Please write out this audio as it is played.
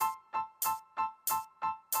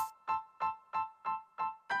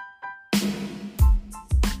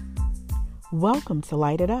Welcome to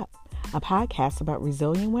Light It Up, a podcast about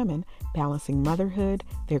resilient women balancing motherhood,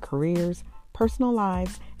 their careers, personal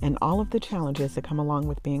lives, and all of the challenges that come along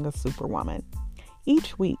with being a superwoman.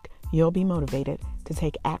 Each week, you'll be motivated to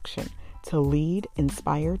take action, to lead,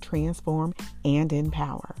 inspire, transform, and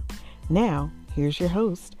empower. Now, here's your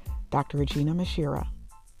host, Dr. Regina Mashira.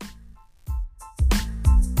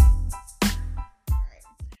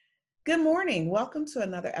 Good morning. Welcome to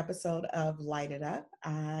another episode of Light It Up.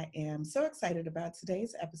 I am so excited about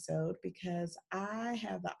today's episode because I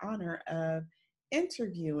have the honor of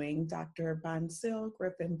interviewing Dr. Bonsil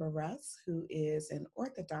Griffin Barres, who is an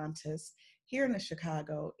orthodontist here in the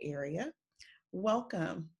Chicago area.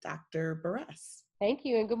 Welcome, Dr. Barres. Thank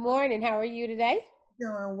you, and good morning. How are you today?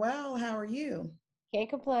 Doing well. How are you? Can't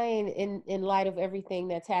complain in light of everything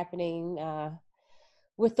that's happening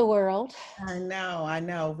with the world. I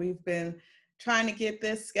know. We've been trying to get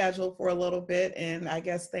this scheduled for a little bit, and I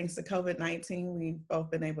guess thanks to COVID-19, we've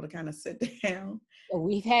both been able to kind of sit down.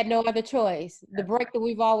 We've had no other choice. The break that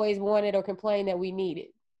we've always wanted or complained that we needed.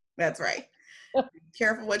 That's right.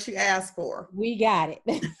 Careful what you ask for. We got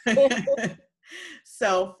it.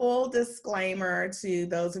 So, full disclaimer to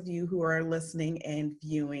those of you who are listening and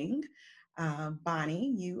viewing,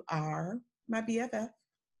 Bonnie, you are my BFF.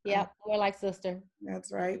 Yep, we're like sister.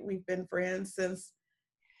 That's right. We've been friends since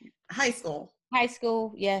high school. High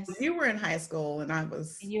school, yes. You were in high school and I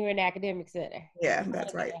was. You were in academic center. Yeah,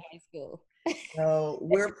 that's right. High school. So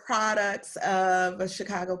we're products of a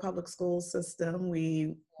Chicago public school system.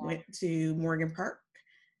 We went to Morgan Park,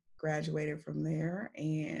 graduated from there,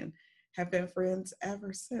 and have been friends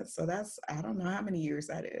ever since. So that's, I don't know how many years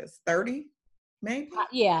that is, 30 maybe?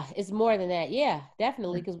 Yeah, it's more than that. Yeah,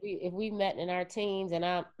 definitely. Because if we met in our teens and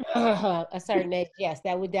I'm a certain age, yes,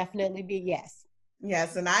 that would definitely be yes.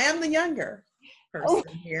 Yes, and I am the younger person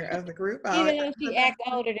here of the group. Even though she acts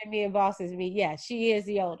older than me and bosses me, yes, she is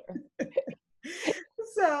the older.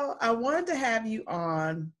 So I wanted to have you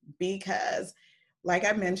on because, like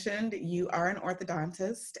I mentioned, you are an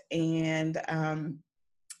orthodontist and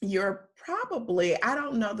you're probably, I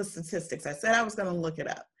don't know the statistics. I said I was going to look it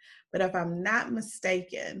up, but if I'm not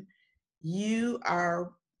mistaken, you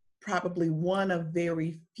are probably one of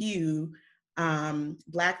very few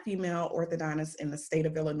Black female orthodontists in the state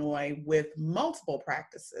of Illinois with multiple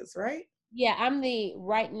practices, right? Yeah,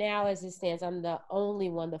 right now as it stands, I'm the only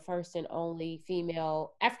one, the first and only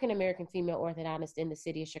female, African-American female orthodontist in the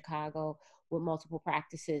city of Chicago with multiple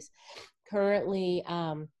practices. Currently,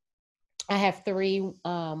 I have three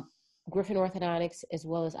Griffin Orthodontics as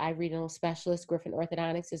well as Ivory Dental Specialist. Griffin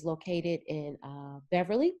Orthodontics is located in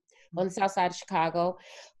Beverly on the south side of Chicago,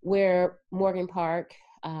 where Morgan Park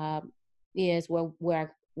is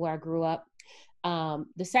where I grew up.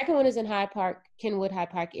 The second one is in Hyde Park, Kenwood Hyde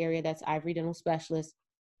Park area. That's Ivory Dental Specialist.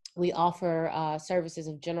 We offer services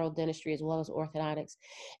of general dentistry as well as orthodontics.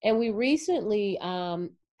 And we recently,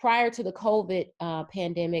 prior to the COVID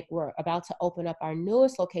pandemic, we're about to open up our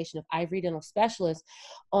newest location of Ivory Dental Specialist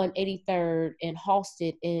on 83rd and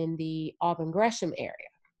Halsted in the Auburn-Gresham area.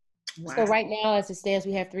 Wow. So right now, as it stands,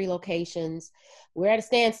 we have 3 locations. We're at a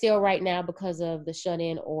standstill right now because of the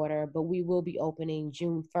shut-in order, but we will be opening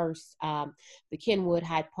June 1st, the Kenwood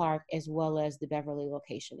Hyde Park, as well as the Beverly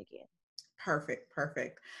location again.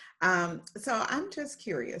 Perfect. So I'm just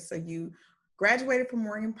curious. So you graduated from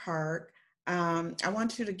Morgan Park. I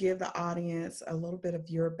want you to give the audience a little bit of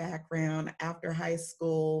your background. After high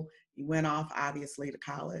school, you went off, obviously, to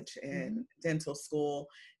college and dental school.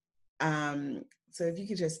 So if you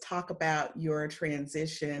could just talk about your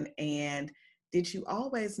transition, and did you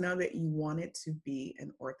always know that you wanted to be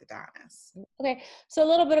an orthodontist? Okay, so a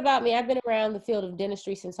little bit about me. I've been around the field of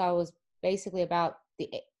dentistry since I was basically about the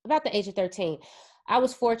age of 13. I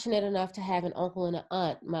was fortunate enough to have an uncle and an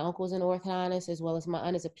aunt. My uncle was an orthodontist as well as my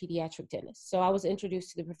aunt is a pediatric dentist. So I was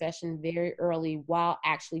introduced to the profession very early while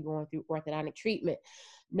actually going through orthodontic treatment.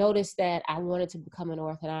 Noticed that I wanted to become an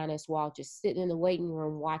orthodontist while just sitting in the waiting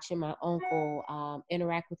room watching my uncle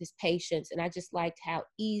interact with his patients. And I just liked how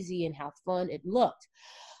easy and how fun it looked.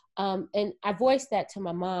 And I voiced that to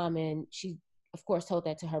my mom, and she, of course, told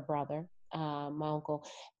that to her brother, my uncle.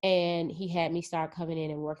 And he had me start coming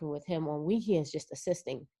in and working with him on weekends, just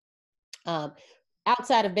assisting.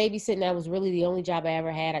 Outside of babysitting, that was really the only job I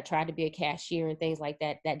ever had. I tried to be a cashier and things like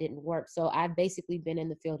that. That didn't work. So I've basically been in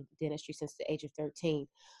the field of dentistry since the age of 13.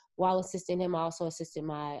 While assisting him, I also assisted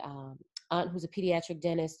my aunt, who's a pediatric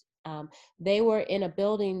dentist, They were in a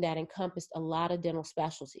building that encompassed a lot of dental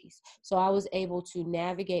specialties. So I was able to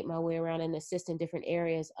navigate my way around and assist in different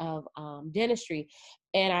areas of dentistry.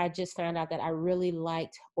 And I just found out that I really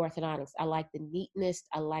liked orthodontics. I like the neatness.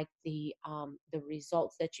 I like the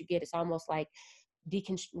results that you get. It's almost like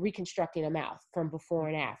reconstructing a mouth from before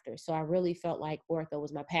and after. So I really felt like ortho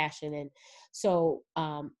was my passion. And so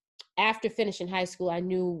after finishing high school, I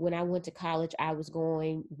knew when I went to college, I was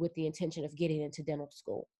going with the intention of getting into dental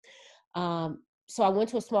school. So I went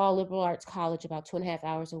to a small liberal arts college about 2.5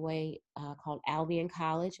 hours away called Albion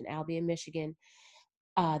College in Albion, Michigan.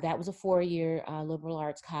 That was a 4-year liberal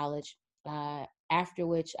arts college. After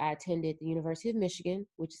which I attended the University of Michigan,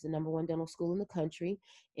 which is the #1 dental school in the country,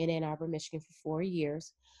 in Ann Arbor, Michigan, for 4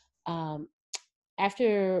 years.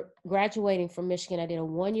 After graduating from Michigan, I did a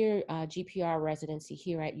 1-year GPR residency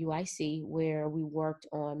here at UIC, where we worked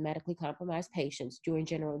on medically compromised patients doing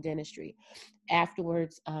general dentistry.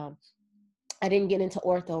 Afterwards, I didn't get into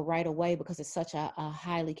ortho right away because it's such a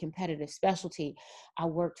highly competitive specialty. I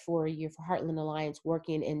worked for a year for Heartland Alliance,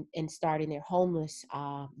 working and starting their homeless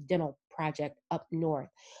dental project up north,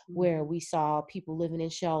 where we saw people living in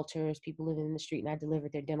shelters, people living in the street, and I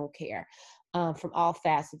delivered their dental care from all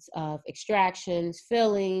facets of extractions,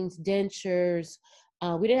 fillings, dentures.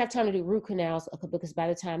 We didn't have time to do root canals because by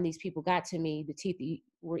the time these people got to me, the teeth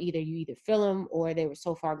were you either fill them or they were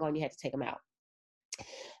so far gone you had to take them out.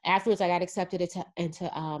 Afterwards, I got accepted into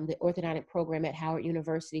the orthodontic program at Howard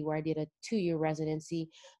University, where I did a 2-year residency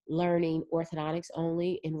learning orthodontics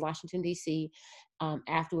only in Washington, D.C.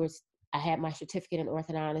 Afterwards, I had my certificate in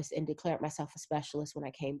orthodontist and declared myself a specialist when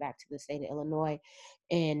I came back to the state of Illinois.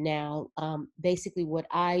 And now basically what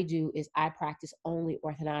I do is I practice only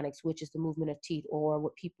orthodontics, which is the movement of teeth, or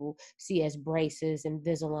what people see as braces and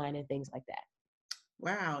Invisalign and things like that.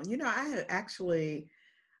 Wow. I had actually,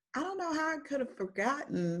 I don't know how I could have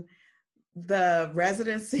forgotten the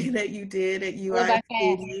residency that you did at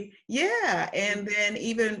UIC. Yeah. And then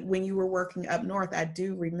even when you were working up north, I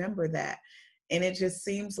do remember that. And it just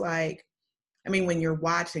seems like, when you're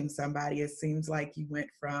watching somebody, it seems like you went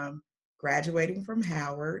from graduating from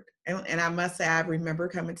Howard. And I must say, I remember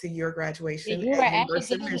coming to your graduation You were at actually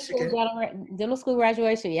University of Michigan. dental school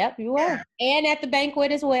graduation. Yep, you were. Yeah. And at the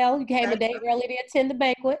banquet as well. You came a day early to attend the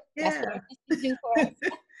banquet. Yeah. That's what I do for us.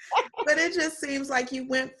 But it just seems like you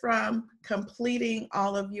went from completing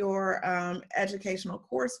all of your educational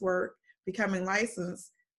coursework, becoming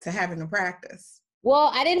licensed, to having a practice.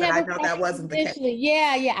 Well, I didn't But have I a know practice that wasn't the case. initially.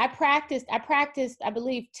 Yeah. I practiced, I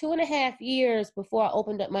believe, 2.5 years before I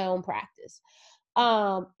opened up my own practice.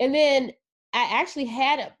 And then I actually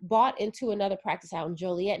had bought into another practice out in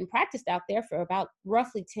Joliet and practiced out there for about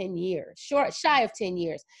roughly 10 years, shy of 10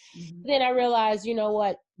 years. Mm-hmm. Then I realized, you know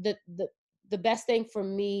what, the best thing for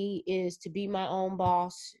me is to be my own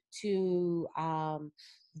boss, to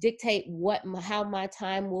dictate how my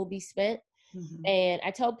time will be spent. Mm-hmm. And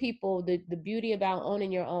I tell people the beauty about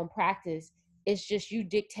owning your own practice is just you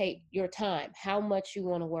dictate your time, how much you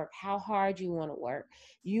want to work, how hard you want to work.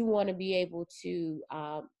 You want to be able to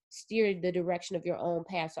steer the direction of your own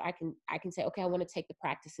path. So I can say, okay, I want to take the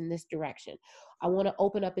practice in this direction. I want to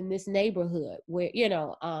open up in this neighborhood where,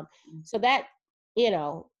 so that,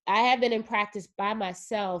 I have been in practice by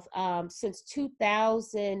myself since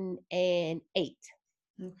 2008.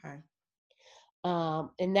 Okay.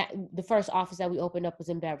 And that the first office that we opened up was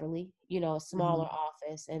in Beverly, a smaller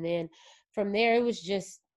office. And then from there, it was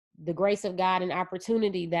just the grace of God and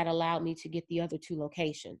opportunity that allowed me to get the other 2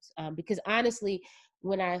 locations. Because honestly,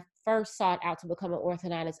 when I first sought out to become an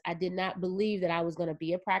orthodontist, I did not believe that I was going to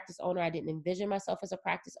be a practice owner. I didn't envision myself as a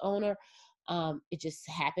practice owner. It just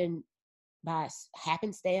happened by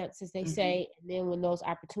happenstance, as they say. And then when those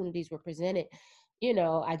opportunities were presented,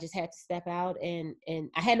 I just had to step out and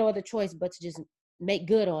I had no other choice but to just make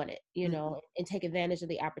good on it, and take advantage of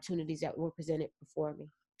the opportunities that were presented before me.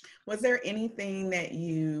 Was there anything that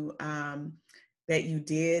you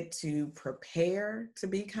did to prepare to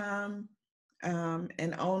become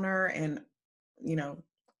an owner? And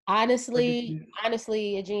honestly,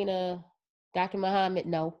 Agina, Dr. Muhammad,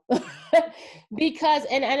 no. Because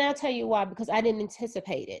and I'll tell you why, because I didn't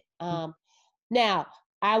anticipate it. Now,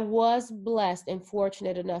 I was blessed and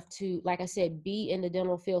fortunate enough to, like I said, be in the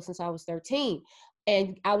dental field since I was 13.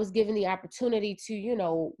 And I was given the opportunity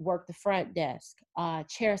to, work the front desk,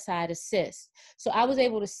 chairside assist. So I was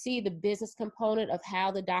able to see the business component of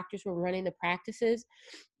how the doctors were running the practices.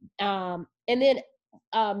 And then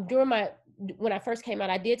when I first came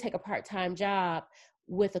out, I did take a part-time job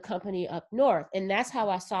with a company up north. And that's how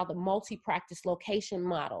I saw the multi-practice location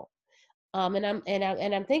model. And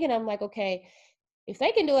I'm thinking, I'm like, okay, if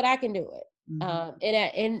they can do it, I can do it.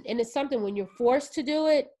 Mm-hmm. And it's something when you're forced to do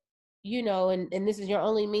it, and this is your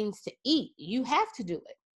only means to eat, you have to do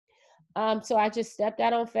it. So I just stepped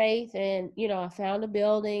out on faith, and I found a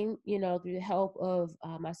building, through the help of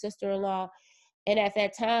my sister-in-law. And at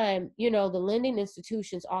that time, the lending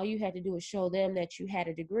institutions, all you had to do was show them that you had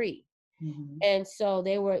a degree. Mm-hmm. And so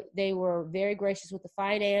they were very gracious with the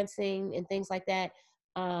financing and things like that.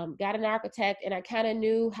 Got an architect, and I kind of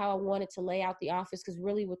knew how I wanted to lay out the office, because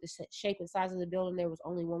really with the shape and size of the building, there was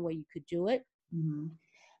only one way you could do it. Mm-hmm.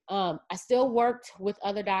 I still worked with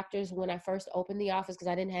other doctors when I first opened the office because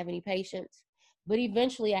I didn't have any patients. But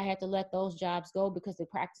eventually I had to let those jobs go because the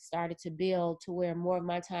practice started to build to where more of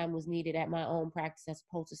my time was needed at my own practice as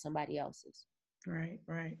opposed to somebody else's. Right,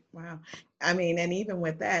 right. Wow. I mean, and even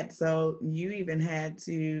with that, so you even had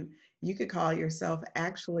to, you could call yourself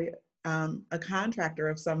actually a contractor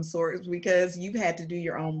of some sort because you had to do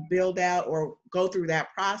your own build out or go through that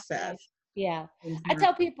process. Yeah. in I terms-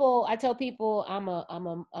 tell people I'm a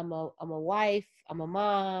wife, I'm a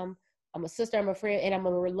mom, I'm a sister, I'm a friend, and I'm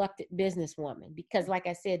a reluctant businesswoman because like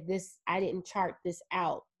I said, I didn't chart this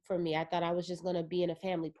out for me. I thought I was just going to be in a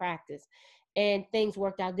family practice, and things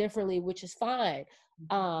worked out differently, which is fine.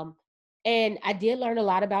 Um, and I did learn a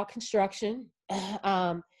lot about construction.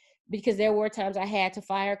 Um, because there were times I had to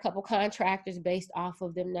fire a couple contractors based off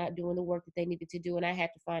of them not doing the work that they needed to do, and I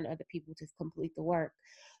had to find other people to complete the work.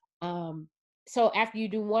 Um, so after you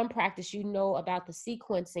do one practice, you know about the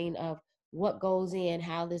sequencing of what goes in,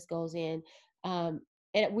 how this goes in. Um,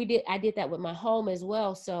 and I did that with my home as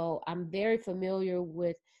well. So I'm very familiar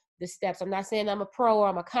with the steps. I'm not saying I'm a pro or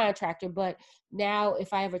I'm a contractor, but now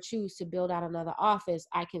if I ever choose to build out another office,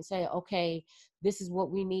 I can say, okay, this is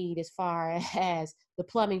what we need as far as the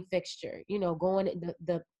plumbing fixture, going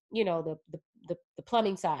the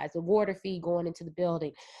plumbing size, the water feed going into the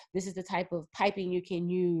building. This is the type of piping you can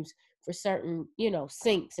use for certain,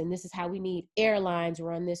 sinks. And this is how we need airlines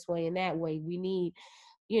run this way and that way. We need,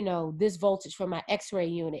 this voltage for my x-ray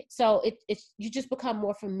unit. So it's you just become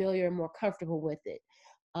more familiar and more comfortable with it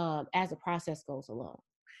as the process goes along.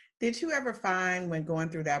 Did you ever find when going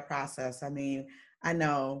through that process? I mean, I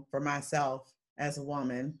know for myself as a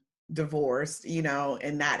woman, divorced,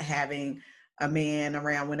 and not having a man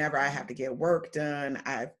around whenever I have to get work done,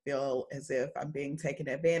 I feel as if I'm being taken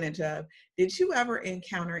advantage of. Did you ever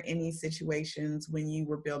encounter any situations when you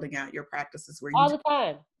were building out your practices where you All the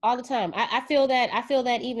time, all the time. I feel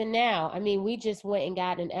that even now. I mean, we just went and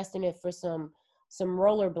got an estimate for some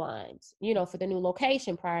roller blinds, for the new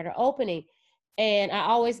location prior to opening. And I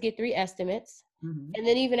always get 3 estimates. Mhm. And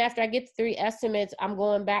then even after I get the 3 estimates, I'm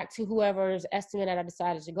going back to whoever's estimate that I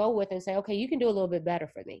decided to go with and say, okay, you can do a little bit better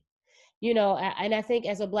for me. And I think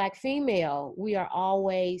as a Black female, we are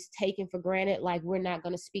always taken for granted, like we're not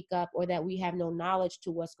going to speak up or that we have no knowledge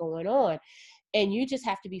to what's going on. And you just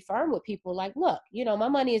have to be firm with people like, look, my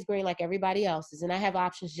money is green like everybody else's, and I have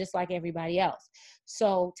options just like everybody else.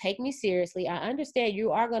 So take me seriously. I understand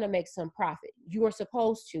you are going to make some profit. You are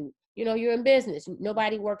supposed to. You're in business.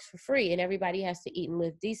 Nobody works for free, and everybody has to eat and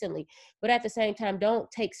live decently. But at the same time, don't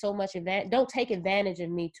take advantage of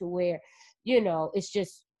me to where, it's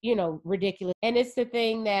just, ridiculous. And it's the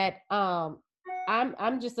thing that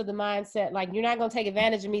I'm just of the mindset, like, you're not going to take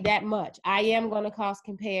advantage of me that much. I am going to cost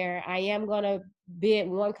compare. I am going to bid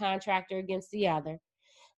one contractor against the other.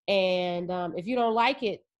 And if you don't like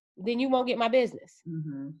it, then you won't get my business.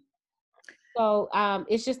 Mhm. So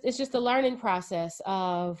it's just a learning process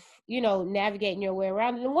of, navigating your way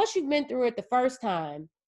around. And once you've been through it the first time,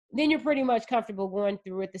 then you're pretty much comfortable going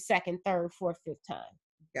through it the second, third, fourth, fifth time.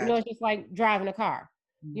 Gotcha. It's just like driving a car.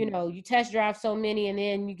 Mhm. You test drive so many, and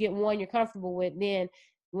then you get one you're comfortable with. Then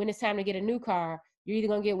when it's time to get a new car, you're either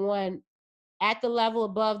going to get one at the level,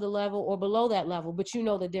 above the level, or below that level, but you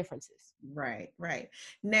know the differences. Right, right.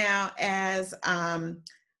 Now, as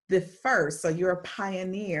the first, so you're a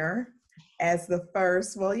pioneer as the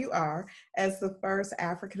first, well, you are, as the first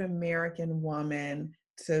African American woman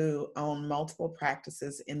to own multiple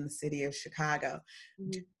practices in the city of Chicago.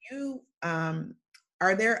 Do Mhm. you,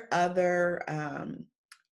 are there other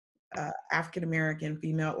African American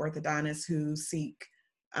female orthodontists who seek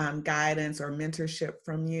guidance or mentorship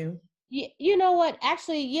from you? You know what?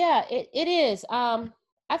 Actually, yeah, it is. And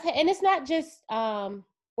it's not just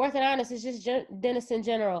orthodontists; it's just dentists in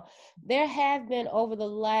general. There have been over the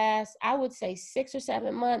last, I would say, 6 or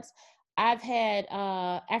 7 months, I've had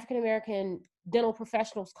African American dental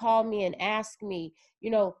professionals call me and ask me,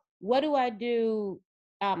 what do I do?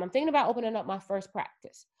 I'm thinking about opening up my first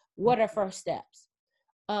practice. What are first steps?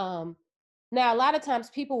 Um, Now, a lot of times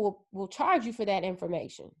people will charge you for that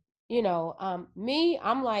information. Me,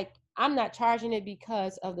 I'm like, I'm not charging it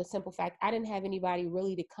because of the simple fact I didn't have anybody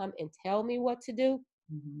really to come and tell me what to do.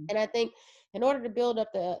 Mm-hmm. And I think in order to build up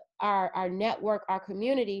our network, our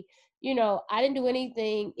community, I didn't do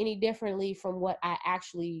anything any differently from what I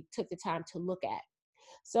actually took the time to look at.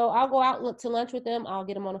 So I'll go out and look to lunch with them. I'll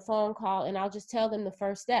get them on a phone call and I'll just tell them the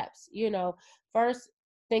first steps. First,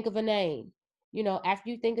 think of a name. After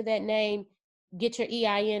you think of that name, get your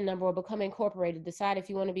EIN number or become incorporated. Decide if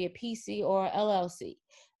you want to be a PC or a LLC.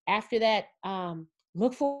 After that,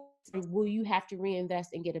 look for, will you have to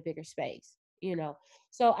reinvest and get a bigger space?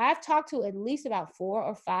 So I've talked to at least about 4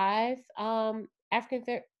 or 5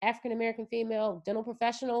 African American female dental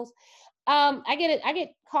professionals. I get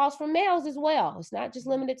calls from males as well. It's not just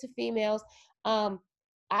limited to females. Um,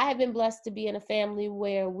 I have been blessed to be in a family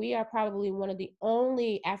where we are probably one of the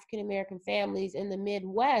only African American families in the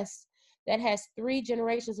Midwest that has 3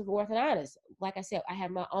 generations of orthodontists. Like I said, I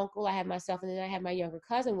have my uncle, I have myself, and then I have my younger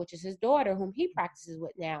cousin, which is his daughter, whom he practices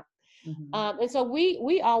with now. Mm-hmm. And so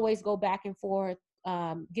we always go back and forth,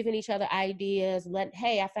 giving each other ideas.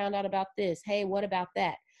 Hey, I found out about this. Hey, what about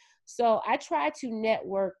that? So I try to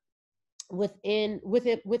network with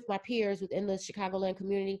my peers within the Chicagoland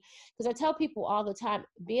community, because I tell people all the time,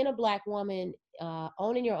 being a Black woman,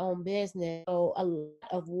 owning your own business, so a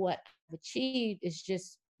lot of what I've achieved is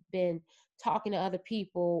just been talking to other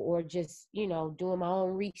people or just doing my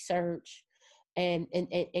own research and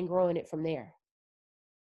growing it from there.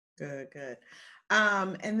 Good, good.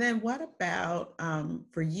 And then what about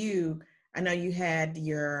for you? I know you had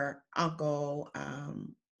your uncle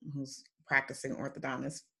who's practicing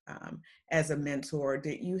orthodontist as a mentor.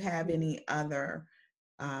 Did you have any other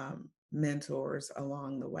mentors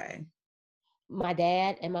along the way? My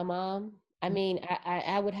dad and my mom. I mean,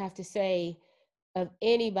 I would have to say, of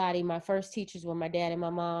anybody, my first teachers were my dad and my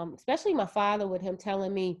mom, especially my father, with him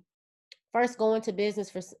telling me, first, go into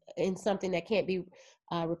business in something that can't be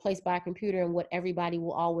replaced by a computer and what everybody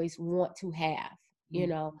will always want to have.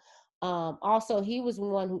 Also, he was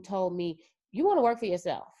one who told me, you want to work for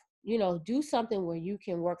yourself. Do something where you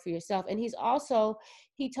can work for yourself. And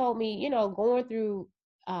he told me, going through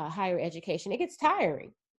higher education, it gets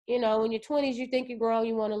tiring. In your 20s, you think you're grown,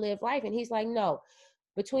 you want to live life. And he's like, no,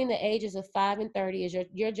 between the ages of 5 and 30 is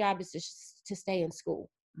your job is to stay in school.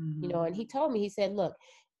 Mm-hmm. And he told me, he said, look,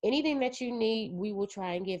 anything that you need, we will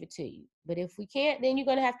try and give it to you. But if we can't, then you're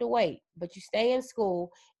going to have to wait. But you stay in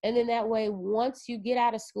school. And then that way, once you get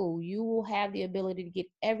out of school, you will have the ability to get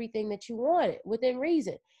everything that you wanted within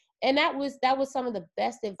reason. And that was some of the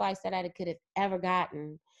best advice that I could have ever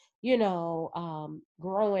gotten,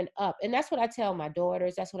 growing up. And that's what I tell my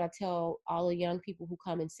daughters. That's what I tell all the young people who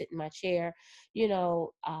come and sit in my chair.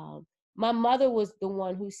 My mother was the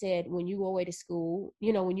one who said, when you go away to school,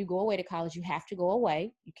 when you go away to college, you have to go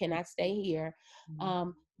away. You cannot stay here.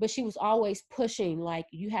 Mm-hmm. But she was always pushing, like,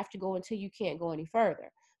 you have to go until you can't go any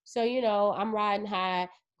further. So, I'm riding high,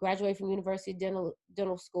 graduated from University of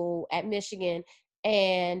Dental School at Michigan.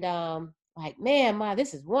 And like, man, Ma,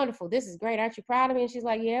 this is wonderful. This is great. Aren't you proud of me? And she's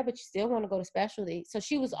like, yeah, but you still want to go to specialty. So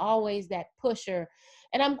she was always that pusher.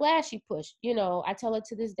 And I'm glad she pushed. I tell her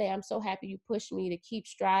to this day, I'm so happy you pushed me to keep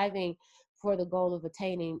striving for the goal of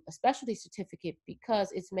attaining a specialty certificate,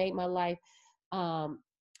 because it's made my life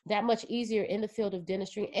that much easier in the field of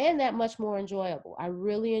dentistry and that much more enjoyable. I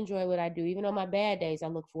really enjoy what I do. Even on my bad days, I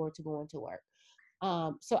look forward to going to work.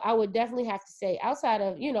 So I would definitely have to say, outside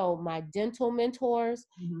of, my dental mentors,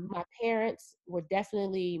 Mm-hmm. my parents were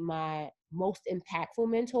definitely my most impactful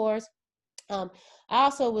mentors. I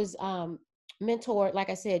also was mentored, like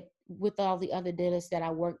I said, with all the other dentists that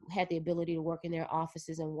had the ability to work in their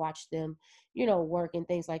offices and watch them, work and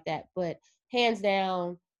things like that. But hands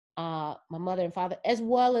down, my mother and father, as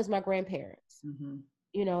well as my grandparents.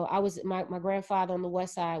 Mm-hmm. I was my grandfather on the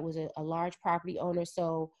west side was a large property owner,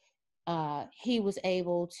 so he was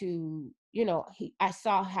able to, I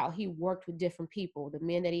saw how he worked with different people, the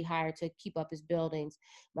men that he hired to keep up his buildings.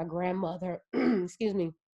 My grandmother, excuse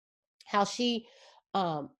me, how she,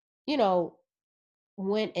 um, you know,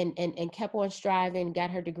 went and kept on striving, got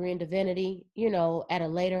her degree in divinity, at a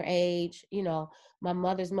later age. My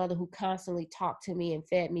mother's mother, who constantly talked to me and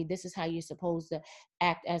fed me, this is how you're supposed to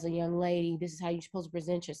act as a young lady. This is how you're supposed to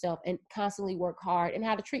present yourself, and constantly work hard, and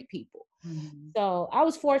how to treat people. Mm-hmm. So I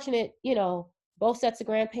was fortunate, both sets of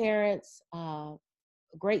grandparents, a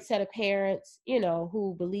great set of parents,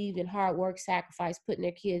 who believed in hard work, sacrifice, putting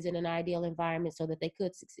their kids in an ideal environment so that they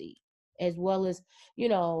could succeed, as well as,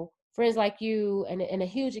 friends like you and a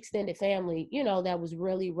huge extended family, that was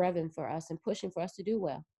really revving for us and pushing for us to do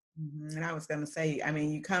well. Mm-hmm. And I was going to say, I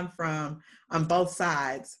mean, you come from on both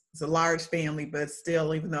sides. It's a large family, but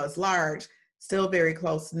still, even though it's large, still very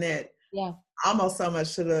close knit. Yeah. Almost so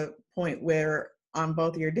much to the point where on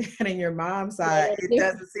both your dad and your mom's Yeah, side, it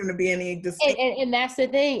doesn't seem to be any distinct. and that's the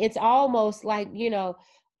thing. It's almost like,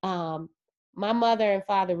 um, my mother and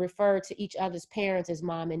father refer to each other's parents as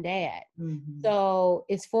mom and dad. Mhm. So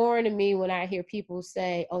it's foreign to me when I hear people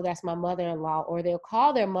say, "Oh, that's my mother-in-law," or they'll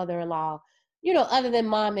call their mother-in-law, other than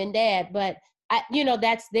mom and dad. But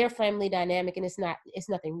that's their family dynamic, and it's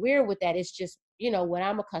nothing weird with that. It's just, what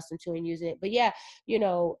I'm accustomed to and using it. But yeah,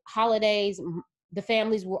 holidays, the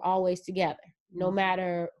families were always together, no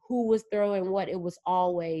matter who was throwing what. It was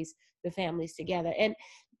always the families together. And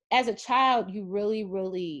as a child, you really,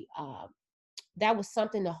 really, that was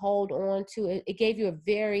something to hold on to. It gave you a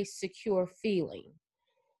very secure feeling.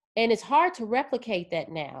 And it's hard to replicate that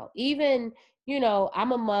now. Even,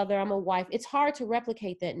 I'm a mother, I'm a wife. It's hard to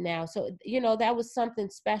replicate that now. So, that was something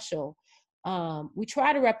special. We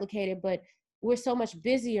try to replicate it, but we're so much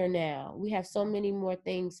busier now. We have so many more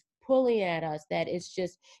things pulling at us that it's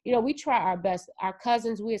just, we try our best. Our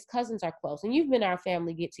cousins, we as cousins are close. And you've been our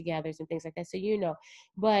family get-togethers and things like that. So,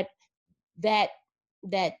 but that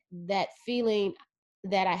that feeling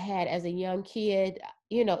that I had as a young kid,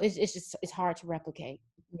 it's hard to replicate.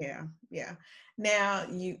 Yeah, yeah. Now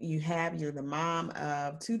you're the mom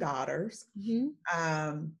of two daughters. Mm-hmm.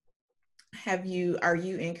 Um, are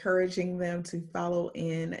you encouraging them to follow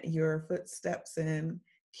in your footsteps and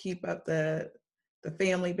keep up the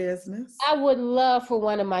family business? I would love for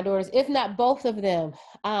one of my daughters, if not both of them,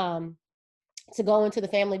 to go into the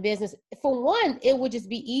family business. For one, it would just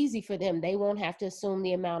be easy for them. They won't have to assume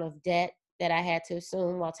the amount of debt that I had to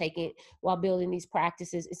assume while building these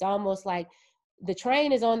practices. It's almost like the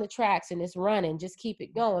train is on the tracks and it's running, just keep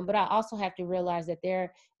it going. But I also have to realize that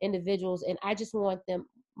they're individuals, and I just want them,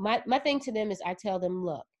 my thing to them is I tell them,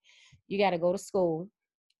 look, you got to go to school.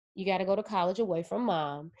 You got to go to college away from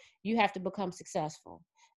mom. You have to become successful,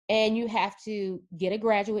 and you have to get a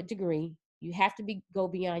graduate degree. You have to go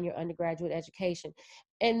beyond your undergraduate education,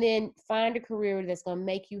 and then find a career that's going to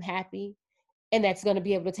make you happy and that's going to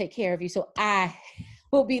be able to take care of you. So I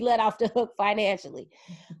will be let off the hook financially.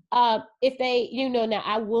 If they, now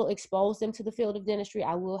I will expose them to the field of dentistry.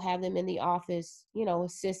 I will have them in the office,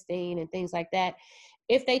 assisting and things like that.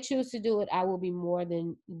 If they choose to do it, I will be more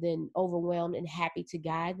than overwhelmed and happy to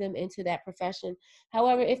guide them into that profession.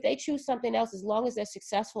 However, if they choose something else, as long as they're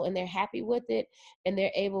successful and they're happy with it and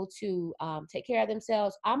they're able to take care of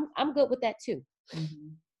themselves, I'm good with that too. Mm-hmm.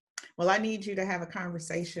 Well, I need you to have a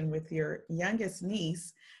conversation with your youngest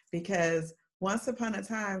niece, because once upon a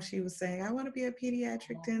time she was saying, I want to be a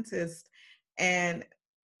pediatric dentist. And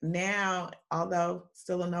now, although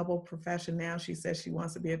still a noble profession, now she says she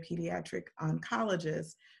wants to be a pediatric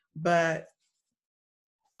oncologist. But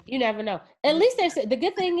you never know. At least the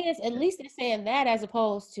good thing is, at least they're saying that as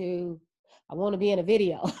opposed to, I want to be in a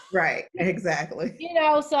video. right, exactly.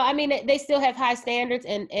 So I mean, they still have high standards,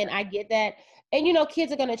 and I get that. And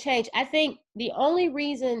kids are going to change. I think the only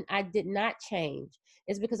reason I did not change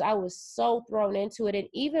is because I was so thrown into it. And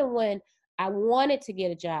even when I wanted to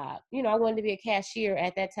get a job, I wanted to be a cashier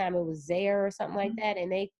at that time. It was Zaire or something like that, and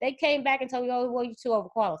they came back and told me, "Oh, well, you're too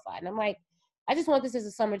overqualified." And I'm like, I just want this as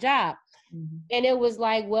a summer job. Mm-hmm. And it was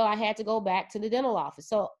like, well, I had to go back to the dental office.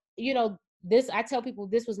 So this, I tell people,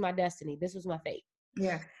 this was my destiny. This was my fate.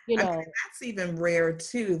 Yeah. I mean, that's even rare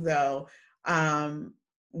too, though.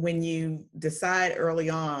 When you decide early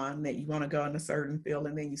on that you want to go in a certain field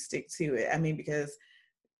and then you stick to it. I mean, because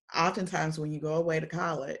oftentimes when you go away to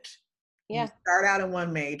college, yeah, you start out in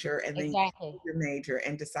one major and then exactly. you change your major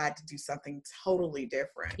and decide to do something totally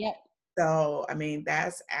different. Yep. So, I mean,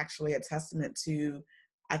 that's actually a testament to,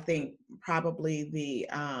 I think, probably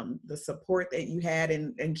the support that you had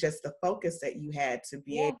and just the focus that you had to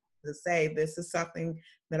be able to say, this is something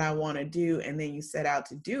that I want to do. And then you set out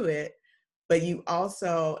to do it. But you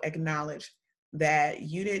also acknowledge that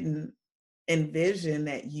you didn't envision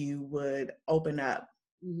that you would open up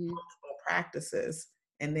multiple practices,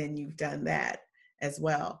 and then you've done that as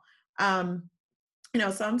well.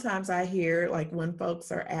 Sometimes I hear, like, when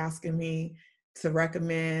folks are asking me to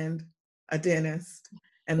recommend a dentist,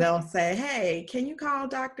 and they'll say, hey, can you call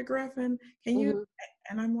Dr. Griffin? Can you?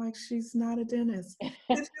 And I'm like, she's not a dentist.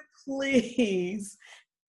 Could you please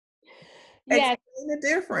Yes, explain the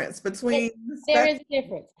difference between there is a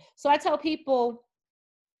difference. So I tell people,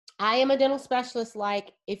 I am a dental specialist.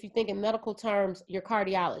 Like, if you think in medical terms, you're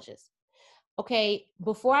cardiologist. Okay,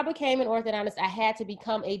 before I became an orthodontist, I had to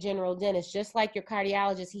become a general dentist. Just like your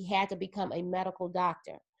cardiologist, he had to become a medical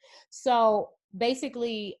doctor. So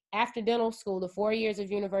basically, after dental school, the 4 years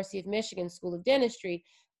of University of Michigan School of Dentistry,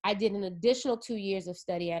 I did an additional 2 years of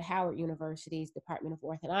study at Howard University's Department of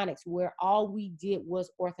Orthodontics, where all we did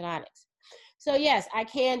was orthodontics. So yes, I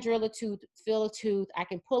can drill a tooth, fill a tooth, I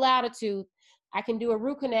can pull out a tooth, I can do a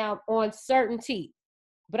root canal on certain teeth,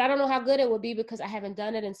 but I don't know how good it would be because I haven't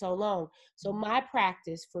done it in so long. So my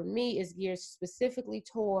practice for me is geared specifically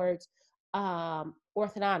towards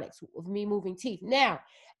orthodontics, of me moving teeth. Now,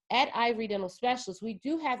 at Ivory Dental Specialists, we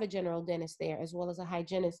do have a general dentist there as well as a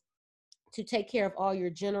hygienist to take care of all your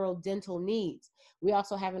general dental needs. We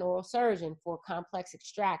also have an oral surgeon for complex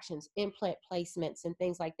extractions, implant placements, and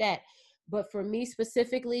things like that. But for me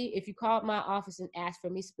specifically, if you call up my office and ask for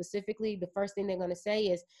me specifically, the first thing they're going to say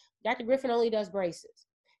is, Dr. Griffin only does braces.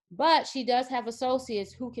 But she does have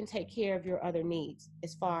associates who can take care of your other needs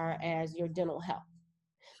as far as your dental health.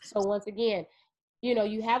 So once again,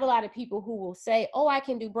 you have a lot of people who will say, oh, I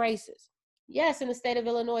can do braces. Yes, in the state of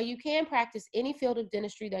Illinois, you can practice any field of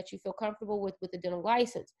dentistry that you feel comfortable with a dental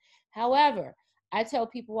license. However, I tell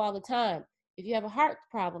people all the time, if you have a heart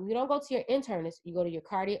problem, you don't go to your internist, you go to your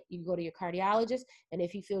cardiologist, and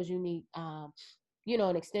if he feels you need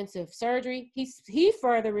an extensive surgery, he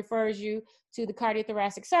further refers you to the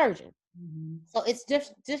cardiothoracic surgeon. Mm-hmm. So it's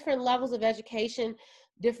different levels of education,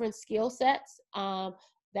 different skill sets.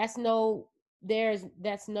 That's no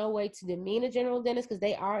way to demean a general dentist, because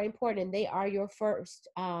they are important and they are your first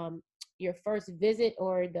visit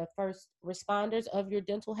or the first responders of your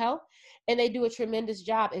dental health, and they do a tremendous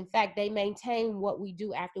job. In fact, they maintain what we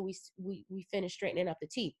do after we finish straightening up the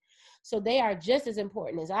teeth. So they are just as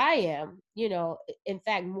important as I am, in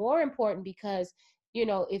fact more important, because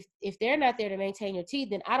if they're not there to maintain your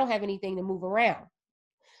teeth, then I don't have anything to move around.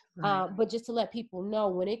 Right. But just to let people know,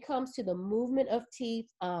 when it comes to the movement of teeth,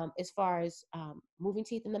 as far as moving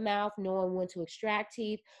teeth in the mouth, knowing when to extract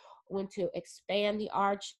teeth, when to expand the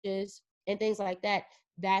arches and things like that,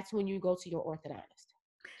 that's when you go to your orthodontist.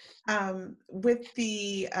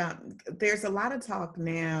 There's a lot of talk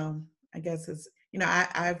now, I guess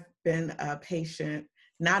I've been a patient,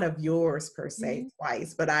 not of yours per se, mm-hmm.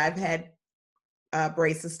 twice, but I've had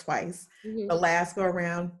braces twice. Mm-hmm. The last go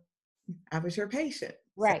around, I was your patient.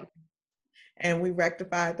 Right. So, and we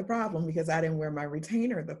rectified the problem because I didn't wear my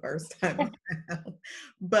retainer the first time around.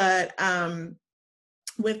 But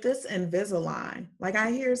with this Invisalign, like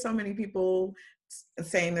I hear so many people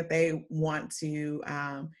saying that they want to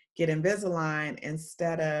get Invisalign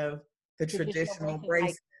instead of the traditional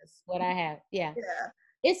braces. Like what I have, yeah.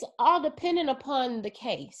 It's all dependent upon the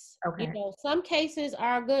case. Okay. Some cases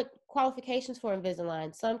are good qualifications for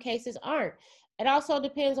Invisalign. Some cases aren't. It also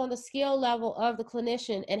depends on the skill level of the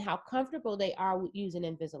clinician and how comfortable they are with using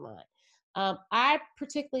Invisalign. I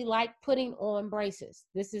particularly like putting on braces.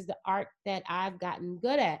 This is the art that I've gotten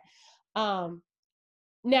good at.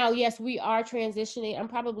 Now, yes, we are transitioning. I'm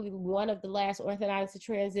probably one of the last orthodontists to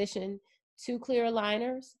transition to clear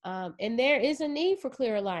aligners, and there is a need for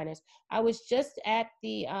clear aligners. I was just at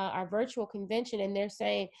our virtual convention, and they're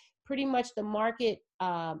saying pretty much the market,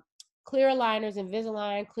 clear aligners,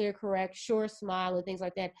 Invisalign, ClearCorrect, Sure Smile, and things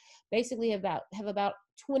like that, basically have about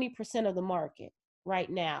 20% of the market right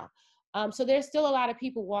now. So there's still a lot of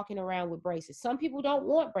people walking around with braces. Some people don't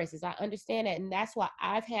want braces. I understand that, and that's why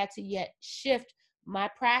I've had to yet shift my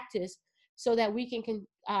practice so that we can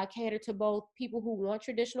cater to both people who want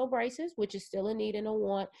traditional braces, which is still a need and a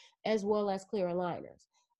want, as well as clear aligners.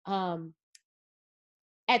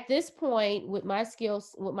 At this point, with my skill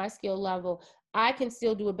level, I can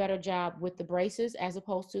still do a better job with the braces as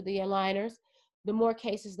opposed to the aligners. The more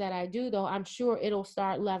cases that I do, though, I'm sure it'll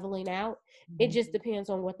start leveling out. Mm-hmm. It just depends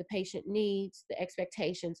on what the patient needs, the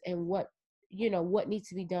expectations, and what needs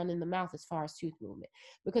to be done in the mouth as far as tooth movement.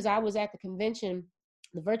 Because I was at the convention,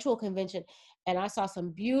 the virtual convention, and I saw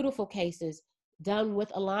some beautiful cases done with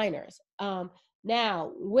aligners.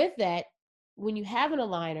 Now, with that, when you have an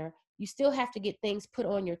aligner, you still have to get things put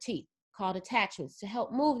on your teeth called attachments to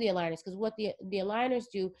help move the aligners, because what the aligners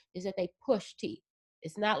do is that they push teeth.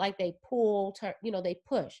 It's not like they pull, they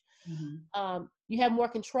push. Mm-hmm. You have more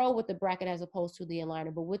control with the bracket as opposed to the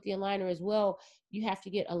aligner, but with the aligner as well, you have to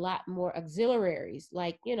get a lot more auxiliaries,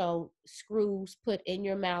 like, screws put in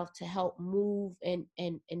your mouth to help move and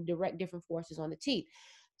direct different forces on the teeth.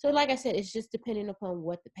 So like I said, it's just depending upon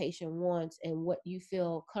what the patient wants and what you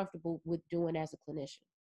feel comfortable with doing as a clinician.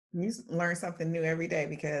 You learn something new every day,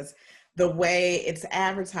 because the way it's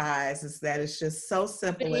advertised is that it's just so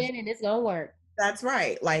simple. And it's gonna work. That's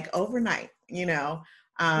right. Like overnight, we all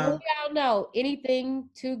know anything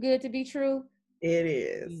too good to be true. It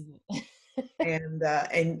is.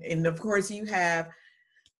 And of course you have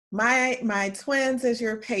my twins as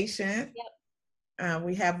your patient. Yep.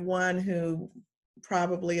 We have one who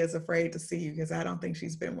probably is afraid to see you because I don't think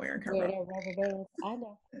she's been wearing her Wear rubber. that rubber bands. I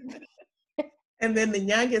know. And then the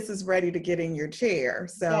youngest is ready to get in your chair.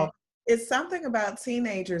 Yeah. So it's something about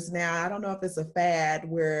teenagers now. I don't know if it's a fad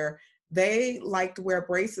where they like to wear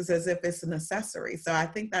braces as if it's an accessory. So I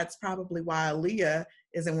think that's probably why Aaliyah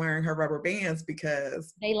isn't wearing her rubber bands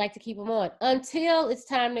because They like to keep them on until it's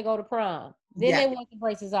time to go to prom. Then yeah, they want the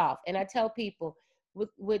braces off. And I tell people with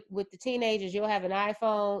the teenagers, you'll have an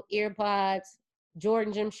iPhone, earpods,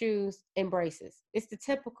 Jordan gym shoes, and braces. It's the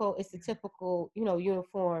typical,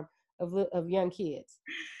 uniform of young kids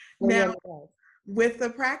or now young adults. with the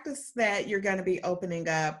practice that you're going to be opening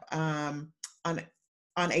up on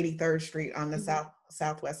 83rd Street on the Mhm.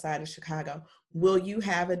 southwest side of Chicago, will you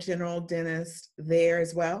have a general dentist there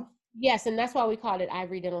as well? Yes, and that's why we call it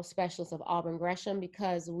Ivory Dental Specialists of Auburn Gresham,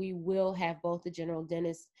 because we will have both the general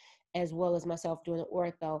dentist as well as myself doing the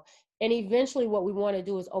ortho. And eventually what we want to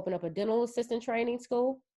do is open up a dental assistant training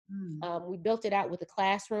school. Mm. We built it out with a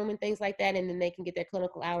classroom and things like that, and then they can get their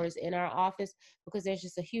clinical hours in our office because there's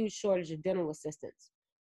just a huge shortage of dental assistants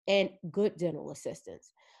and good dental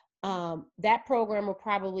assistants. That program will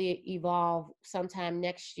probably evolve sometime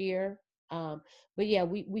next year. But yeah,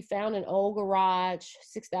 we found an old garage,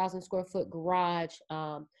 6,000 square foot garage.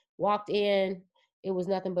 Walked in, it was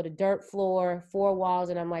nothing but a dirt floor, four walls,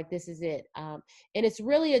 and I'm like, this is it. And it's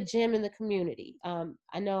really a gym in the community.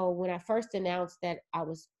 I know when I first announced that I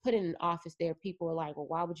was putting an office there, people were like, well,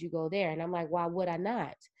 why would you go there? And I'm like, why would I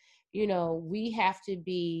not? We have to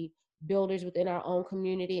be builders within our own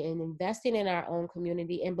community and investing in our own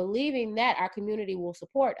community and believing that our community will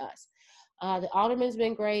support us. The alderman's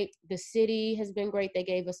been great. The city has been great. They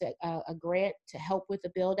gave us a grant to help with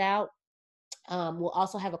the build out. We'll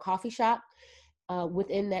also have a coffee shop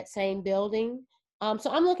within that same building.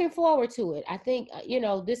 So I'm looking forward to it. I think,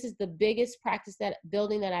 this is the biggest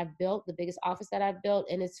building that I've built, the biggest office that I've built,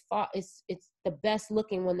 and it's the best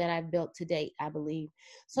looking one that I've built to date, I believe.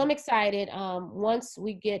 So I'm excited. Once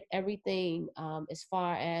we get everything as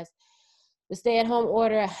far as the stay-at-home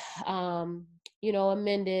order,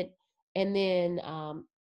 amended, and then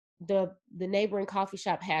the neighboring coffee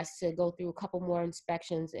shop has to go through a couple more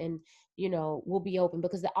inspections, and we'll be open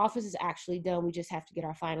because the office is actually done. We just have to get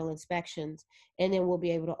our final inspections, and then we'll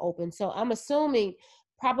be able to open. So I'm assuming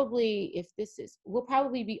we'll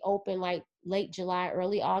probably be open like late July,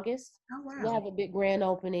 early August. Oh We'll wow. have a big grand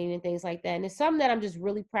opening and things like that. And it's something that I'm just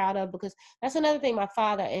really proud of, because that's another thing my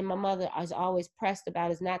father and my mother is always pressed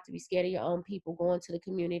about, is not to be scared of your own people, going to the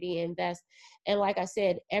community and invest. And like I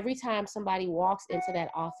said, every time somebody walks into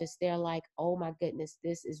that office, they're like, oh my goodness,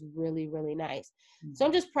 this is really, really nice. So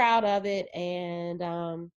I'm just proud of it. And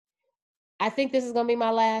I think this is going to be my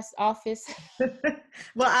last office.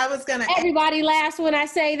 Well, I was going to Everybody laughs when I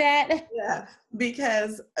say that. yeah,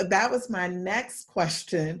 because that was my next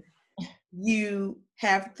question. You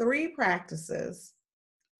have 3 practices.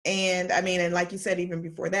 And I mean, and like you said, even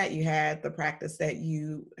before that, you had the practice that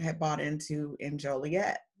you had bought into in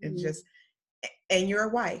Joliet. And just, and you're a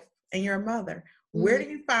wife and you're a mother. Where do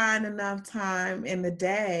you find enough time in the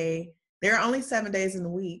day? There are only 7 days in the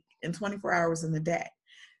week and 24 hours in the day.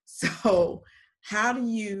 So how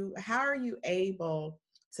are you able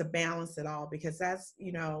to balance it all? Because that's,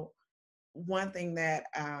 one thing that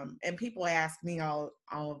and people ask me all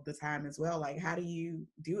of the time as well, like, how do you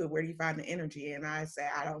do it? Where do you find the energy? And I say,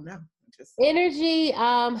 I don't know. Just Energy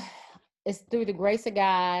is through the grace of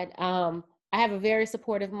God. I have a very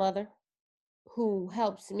supportive mother who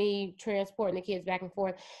helps me transporting the kids back and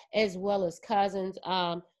forth, as well as cousins.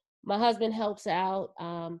 My husband helps out.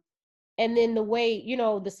 And then the way,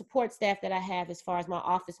 the support staff that I have, as far as my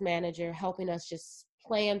office manager, helping us just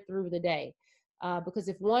plan through the day. Because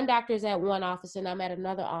if one doctor is at one office and I'm at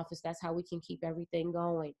another office, that's how we can keep everything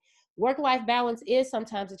going. Work-life balance is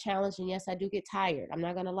sometimes a challenge. And yes, I do get tired. I'm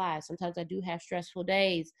not going to lie. Sometimes I do have stressful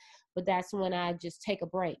days, but that's when I just take a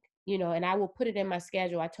break, and I will put it in my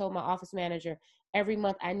schedule. I told my office manager every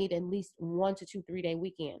month I need at least 1 to 2 3-day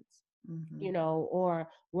weekends. Or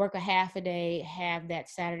work a half a day, have that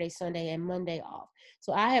Saturday, Sunday, and Monday off.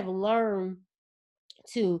 So I have learned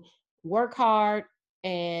to work hard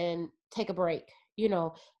and take a break.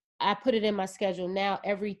 I put it in my schedule now.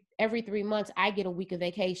 Every 3 months, I get a week of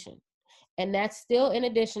vacation. And that's still in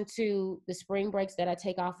addition to the spring breaks that I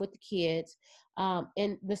take off with the kids.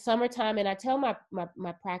 In the summertime, and I tell my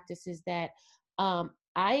practices that I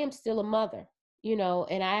am still a mother,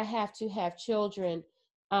 and I have to have children.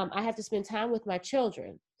 I have to spend time with my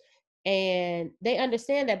children. And they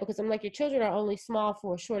understand that, because I'm like, your children are only small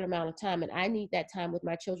for a short amount of time, and I need that time with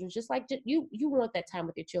my children, just like you want that time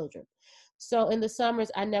with your children. So in the summers,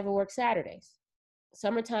 I never work Saturdays.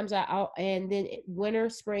 Summertimes and then winter,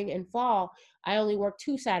 spring, and fall, I only work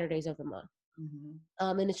 2 Saturdays of the month.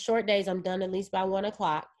 And the short days, I'm done at least by 1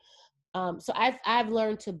 o'clock. So I've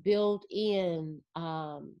learned to build in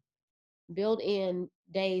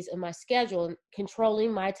days in my schedule and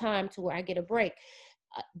controlling my time to where I get a break.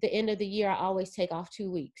 The end of the year, I always take off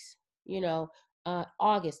 2 weeks.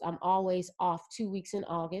 August, I'm always off 2 weeks in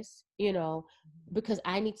August, because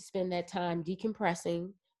I need to spend that time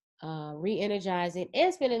decompressing, re-energizing,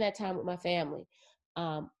 and spending that time with my family.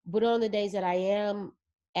 But on the days that I am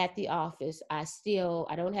at the office, I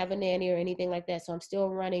don't have a nanny or anything like that. So I'm still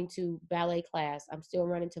running to ballet class. I'm still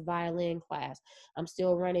running to violin class. I'm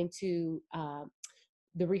still running to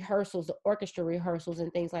the rehearsals, the orchestra rehearsals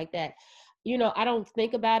and things like that. I don't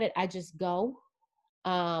think about it. I just go.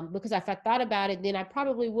 Because if I thought about it, then I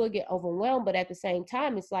probably would get overwhelmed. But at the same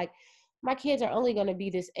time, it's like my kids are only going to be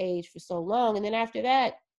this age for so long. And then after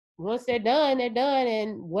that, once they're done, they're done.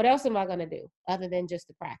 And what else am I going to do other than just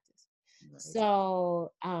to practice? Right.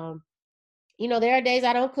 So, there are days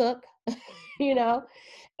I don't cook,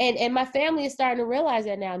 and my family is starting to realize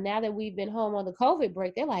that now that we've been home on the COVID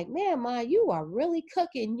break. They're like, man, Ma, you are really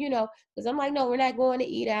cooking, because I'm like, no, we're not going to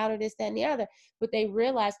eat out or this, that, and the other. But they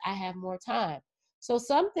realize I have more time. So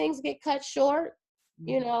some things get cut short,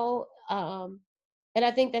 and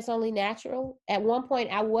I think that's only natural. At one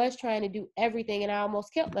point, I was trying to do everything and I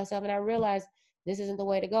almost killed myself, and I realized this isn't the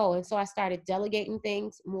way to go. And so I started delegating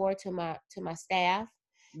things more to my staff,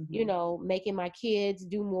 making my kids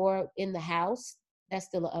do more in the house. That's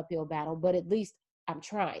still an uphill battle, but at least I'm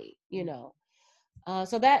trying,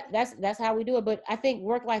 so that's how we do it. But I think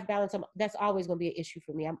work-life balance, that's always going to be an issue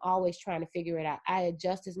for me. I'm always trying to figure it out. I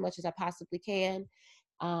adjust as much as I possibly can.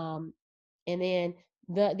 And then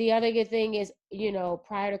the other good thing is,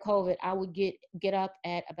 prior to COVID, I would get up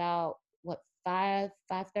at about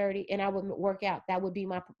 5:30, and I would work out. That would be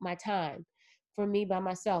my time for me by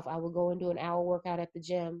myself. I would go and do an hour workout at the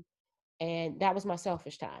gym, and that was my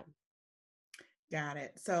selfish time. Got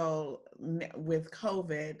it. So with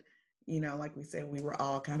COVID, like we said, we were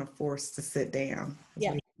all kind of forced to sit down.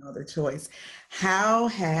 Yeah. We had no other choice. How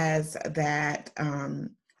has that,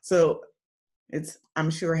 so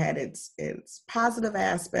I'm sure had its positive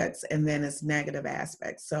aspects and then its negative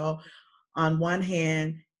aspects. So on one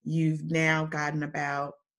hand, you've now gotten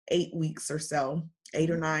about 8 weeks or so, 8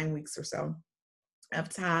 or 9 weeks or so of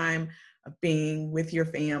time of being with your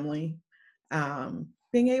family,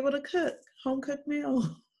 being able to cook home cooked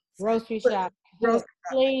meal, grocery shop,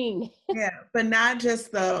 clean. Yeah, but not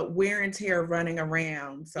just the wear and tear of running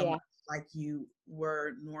around so much like you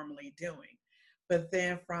were normally doing. But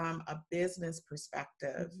then from a business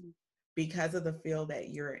perspective, because of the field that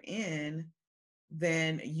you're in,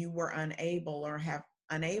 then you were unable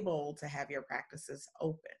to have your practices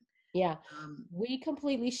open. Yeah, we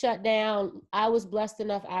completely shut down. I was blessed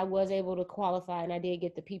enough, I was able to qualify, and I did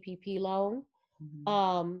get the PPP loan.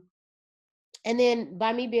 And then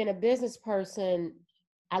by me being a business person,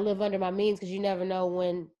 I live under my means because you never know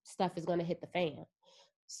when stuff is going to hit the fan.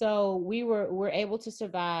 So we're able to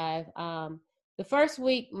survive. The first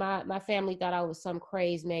week, my family thought I was some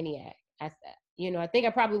crazed maniac. I think I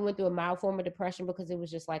probably went through a mild form of depression because it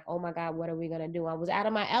was just like, oh my God, what are we going to do? I was out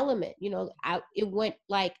of my element. It went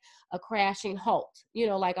like a crashing halt,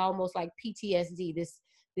 like almost like PTSD.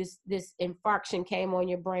 This infarction came on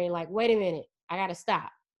your brain. Like, wait a minute, I got to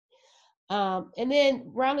stop. And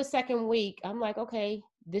then around the second week, I'm like, okay,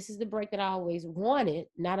 this is the break that I always wanted,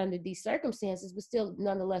 not under these circumstances, but still,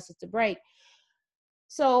 nonetheless, it's a break.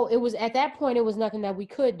 So it was at that point, it was nothing that we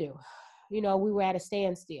could do. We were at a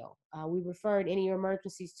standstill. We referred any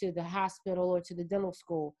emergencies to the hospital or to the dental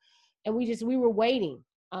school, and we were waiting.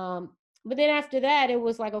 But then after that, it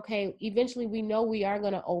was like, okay, eventually we know we are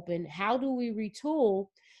going to open. How do we retool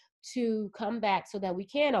to come back so that we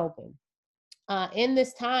can open? In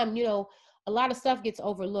this time, a lot of stuff gets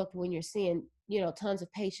overlooked when you're seeing, tons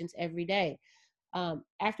of patients every day.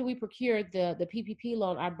 After we procured the PPP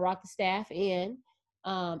loan, I brought the staff in,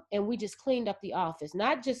 and we just cleaned up the office,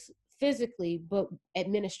 not just physically, but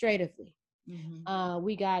administratively.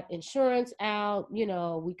 We got insurance out,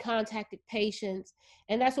 we contacted patients,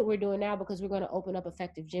 and that's what we're doing now because we're going to open up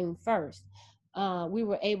effective June 1st. We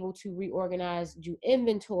were able to reorganize, do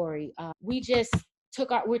inventory.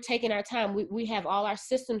 We're taking our time. We have all our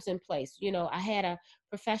systems in place. I had a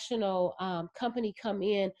professional company come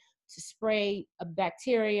in to spray a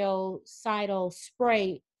bactericidal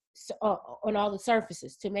spray on all the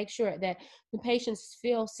surfaces to make sure that the patients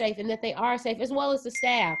feel safe and that they are safe, as well as the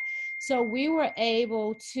staff. So we were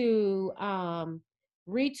able to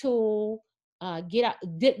retool,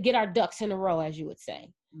 get our ducks in a row, as you would say.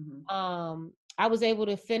 I was able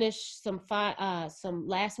to finish some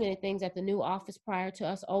last minute things at the new office prior to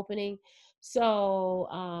us opening. So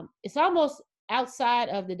it's almost outside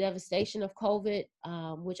of the devastation of COVID,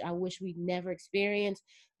 which I wish we'd never experienced.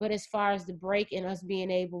 But as far as the break and us being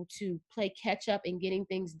able to play catch up and getting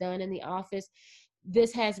things done in the office,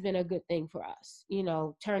 this has been a good thing for us,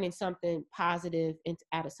 turning something positive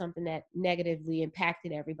out of something that negatively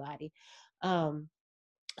impacted everybody. Um,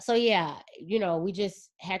 so yeah, we just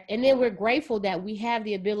had, and then we're grateful that we have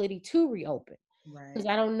the ability to reopen, because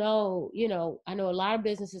Right. I don't know, I know a lot of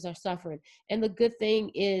businesses are suffering, and the good thing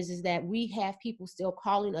is that we have people still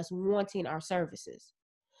calling us wanting our services,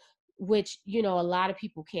 which a lot of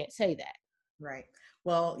people can't say that. Right.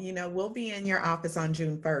 Well, we'll be in your office on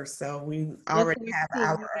June 1st, so we Look already forward to have seeing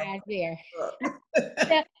our you guys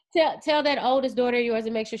there. book. Tell that oldest daughter of yours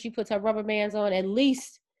to make sure she puts her rubber bands on at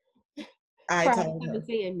least I prior to told coming her.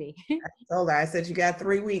 seeing me. I said you got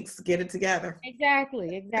 3 weeks to get it together.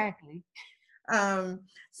 Exactly. Um,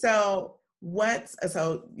 so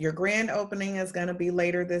your grand opening is going to be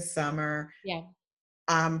later this summer. Yeah.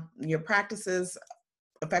 Your practices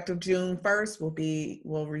effective June 1st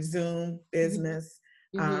will resume Mm-hmm. business.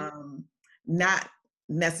 Mm-hmm. Not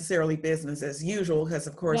necessarily business as usual, because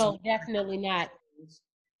of course we No, definitely not.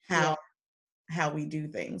 Yeah. how how we do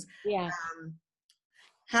things. Yeah. Um,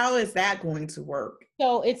 how is that going to work?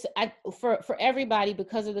 So for everybody,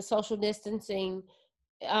 because of the social distancing,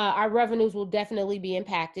 our revenues will definitely be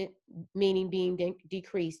impacted, meaning being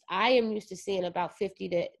decreased. I am used to seeing about 50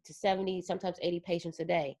 to 70, sometimes 80 patients a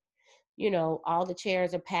day. All the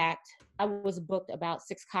chairs are packed. I was booked about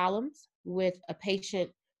 6 columns with a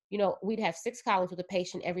patient. We'd have 6 columns with a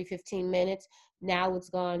patient every 15 minutes. Now it's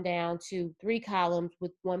gone down to 3 columns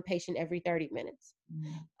with one patient every 30 minutes.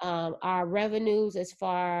 Mm. Our revenues as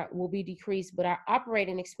far will be decreased, but our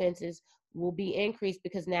operating expenses will be increased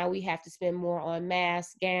because now we have to spend more on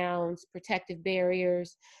masks, gowns, protective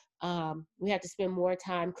barriers. We have to spend more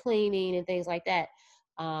time cleaning and things like that.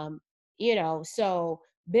 So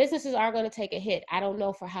businesses are going to take a hit. I don't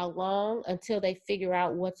know for how long until they figure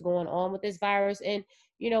out what's going on with this virus. And,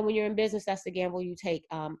 when you're in business, that's the gamble you take.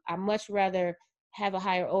 I much rather have a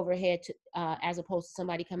higher overhead as opposed to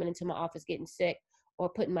somebody coming into my office getting sick or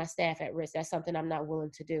putting my staff at risk. That's something I'm not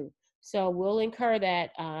willing to do. So we'll incur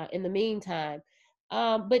that in the meantime.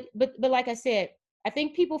 But like I said, I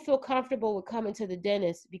think people feel comfortable with coming to the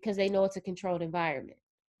dentist because they know it's a controlled environment.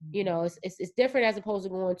 It's different as opposed to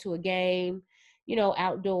going to a game,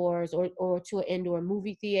 outdoors, or to an indoor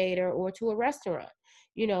movie theater or to a restaurant.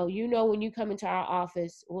 When you come into our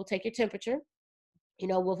office, we'll take your temperature.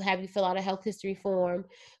 We'll have you fill out a health history form.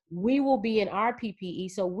 We will be in our PPE,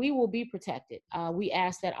 so we will be protected. We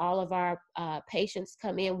ask that all of our patients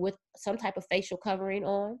come in with some type of facial covering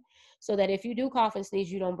on, so that if you do cough and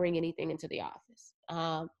sneeze, you don't bring anything into the office.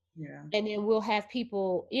 Yeah. And then we'll have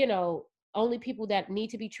people, only people that need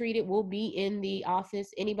to be treated will be in the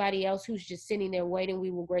office. Anybody else who's just sitting there waiting,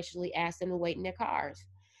 we will graciously ask them to wait in their cars.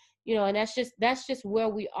 And that's just where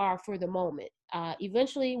we are for the moment.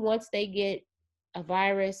 Eventually, once they get a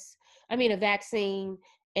vaccine,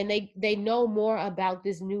 and they know more about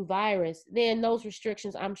this new virus, then those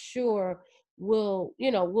restrictions, I'm sure,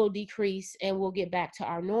 will decrease and we'll get back to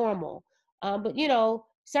our normal. But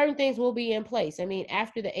certain things will be in place.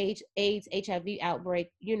 After the AIDS HIV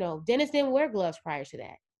outbreak, dentists didn't wear gloves prior to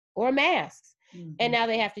that, or masks, and Mm-hmm. now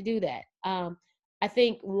they have to do that. I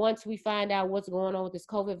think once we find out what's going on with this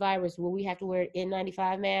COVID virus, will we have to wear an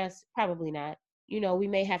N95 mask? Probably not. We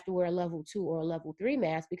may have to wear a level 2 or a level 3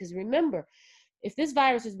 mask, because remember, if this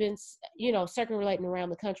virus has been, circulating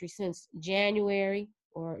around the country since January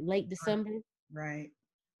or late December, Right.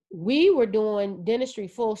 we were doing dentistry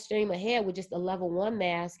full stream ahead with just a level 1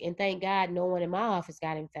 mask, and thank God no one in my office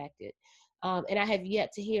got infected. And I have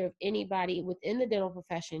yet to hear of anybody within the dental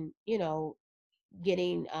profession,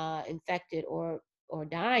 getting infected or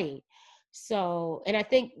dying. So, and I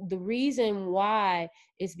think the reason why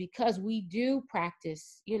is because we do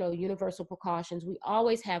practice, universal precautions. We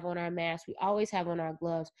always have on our masks, we always have on our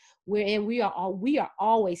gloves. We are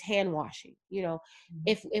always hand washing. Mm-hmm.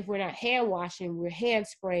 If we're not hand washing, we're hand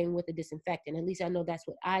spraying with a disinfectant. At least I know that's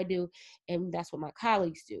what I do, and that's what my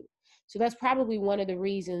colleagues do. So that's probably one of the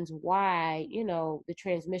reasons why, the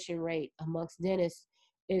transmission rate amongst dentists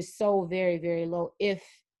is so very, very low,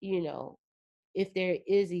 if there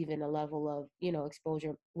is even a level of,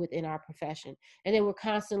 exposure within our profession. And then we're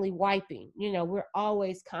constantly wiping, we're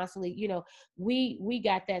always constantly, we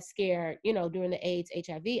got that scare, during the AIDS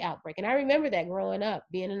HIV outbreak. And I remember that growing up,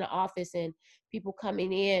 being in the office and people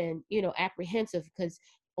coming in, apprehensive because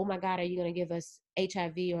oh my God, are you going to give us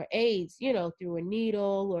HIV or AIDS, through a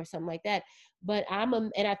needle or something like that? But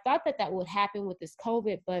and I thought that would happen with this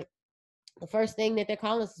COVID, but the first thing that they're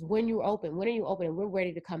calling us is when you're open, when are you open? And we're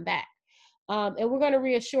ready to come back. And we're going to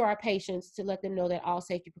reassure our patients to let them know that all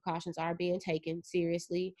safety precautions are being taken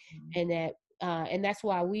seriously, and that's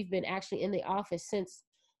why we've been actually in the office since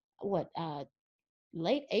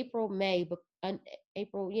late April, May, but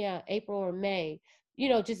April or May,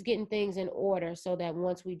 just getting things in order so that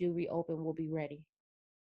once we do reopen, we'll be ready.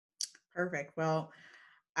 Perfect. Well,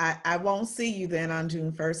 I won't see you then on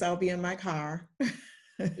June 1st. I'll be in my car.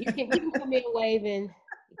 You can put me away, then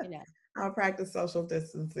I'll practice social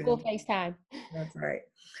distancing. Go FaceTime. That's right.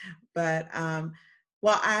 But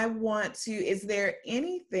well, I want to, is there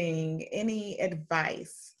any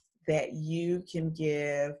advice that you can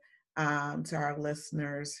give to our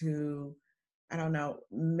listeners who, I don't know,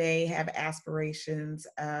 may have aspirations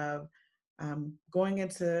of going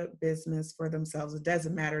into business for themselves? It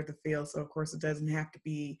doesn't matter the field. So of course it doesn't have to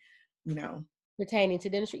be, pertaining to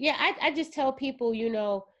dentistry. Yeah, I just tell people,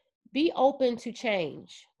 be open to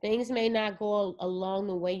change. Things may not go along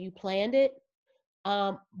the way you planned it,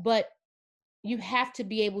 but you have to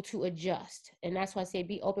be able to adjust. And that's why I say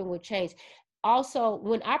be open with change. Also,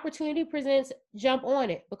 when opportunity presents, jump on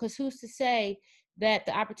it, because who's to say that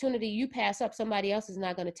the opportunity you pass up, somebody else is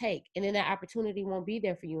not going to take, and then that opportunity won't be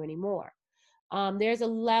there for you anymore. There's a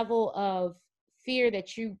level of fear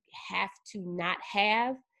that you have to not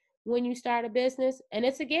have when you start a business, and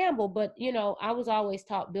it's a gamble, but I was always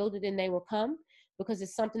taught build it and they will come, because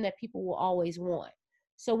it's something that people will always want.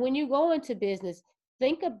 So when you go into business,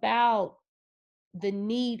 think about the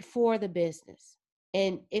need for the business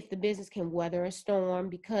and if the business can weather a storm,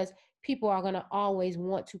 because people are going to always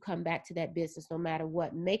want to come back to that business no matter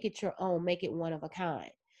what. Make it your own, make it one of a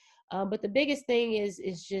kind. But the biggest thing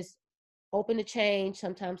is just open to change.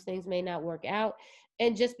 Sometimes things may not work out,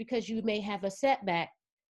 and just because you may have a setback,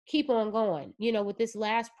 keep on going. With this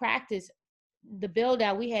last practice, the build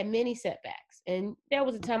out, we had many setbacks, and there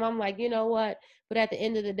was a time I'm like, you know what, but at the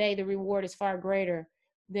end of the day, the reward is far greater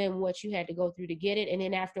than what you had to go through to get it. And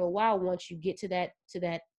then after a while, once you get to that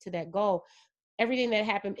goal, everything that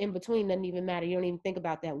happened in between doesn't even matter. You don't even think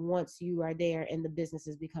about that once you are there and the business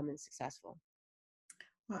is becoming successful.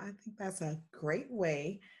 Well, I think that's a great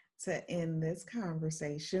way to end this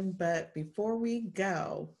conversation. But before we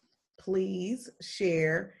go, please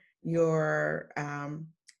share your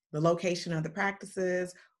the location of the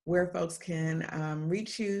practices, where folks can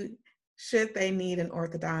reach you should they need an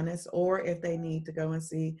orthodontist, or if they need to go and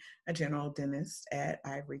see a general dentist at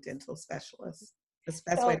Ivory Dental Specialists. The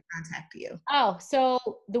best way to contact you. So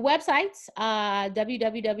the website's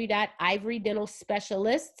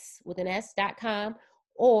www.ivorydentalspecialists with an s.com,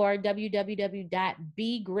 or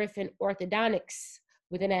www.bgriffinorthodontics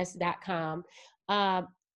with an s.com.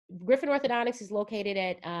 Griffin Orthodontics is located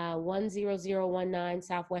at 10019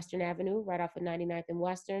 Southwestern Avenue, right off of 99th and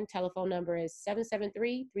Western. Telephone number is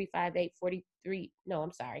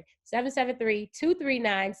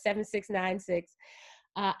 773-239-7696.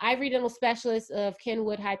 Ivory Dental Specialist of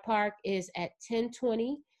Kenwood Hyde Park is at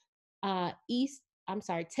 1040 East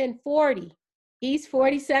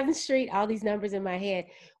 47th Street. All these numbers in my head.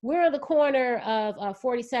 We're on the corner of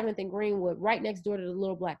 47th and Greenwood, right next door to the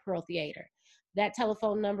Little Black Pearl Theater. That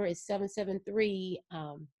telephone number is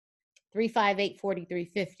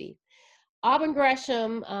 773-358-4350. Auburn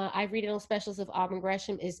Gresham, Ivory Dental Specialist of Auburn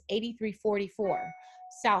Gresham, is 8344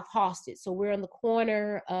 South Halsted. So we're on the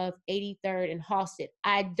corner of 83rd and Halsted.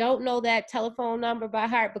 I don't know that telephone number by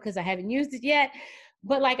heart because I haven't used it yet.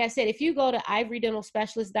 But like I said, if you go to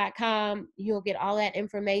ivorydentalspecialist.com, you'll get all that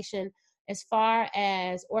information. As far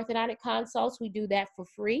as orthodontic consults, we do that for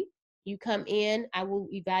free. You come in, I will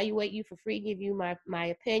evaluate you for free, give you my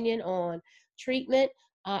opinion on treatment.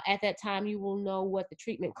 At that time, you will know what the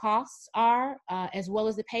treatment costs are, as well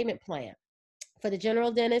as the payment plan. For the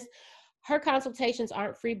general dentist, her consultations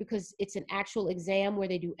aren't free because it's an actual exam where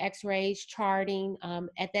they do x-rays, charting.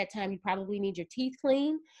 At that time, you probably need your teeth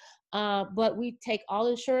cleaned. But we take all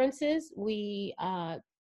insurances. We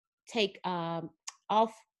take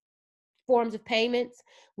off forms of payments.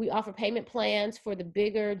 We offer payment plans for the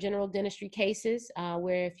bigger general dentistry cases,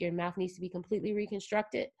 where if your mouth needs to be completely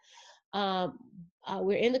reconstructed.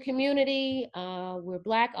 We're in the community. We're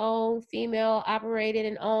Black owned, female operated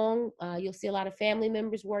and owned. You'll see a lot of family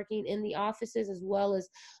members working in the offices, as well as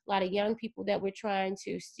a lot of young people that we're trying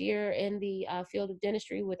to steer in the field of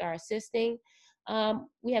dentistry with our assisting.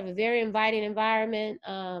 We have a very inviting environment.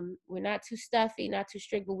 We're not too stuffy, not too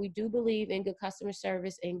strict, but we do believe in good customer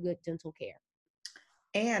service and good dental care.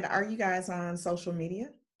 And are you guys on social media?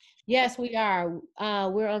 Yes, we are.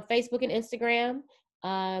 We're on Facebook and Instagram,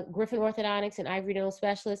 Griffin Orthodontics and Ivory Dental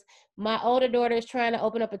Specialist. My older daughter is trying to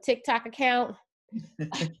open up a TikTok account.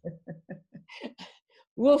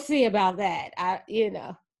 We'll see about that. That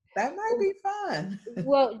might be fun.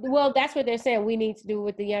 well, that's what they're saying we need to do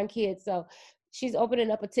with the young kids. So she's opening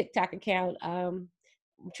up a TikTok account. I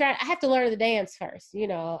have to learn the dance first.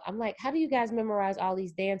 I'm like, how do you guys memorize all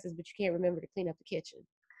these dances, but you can't remember to clean up the kitchen?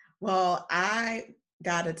 Well, I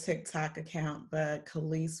got a TikTok account, but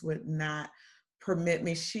Khalees would not permit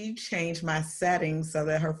me. She changed my settings so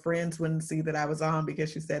that her friends wouldn't see that I was on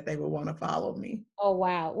because she said they would want to follow me. Oh,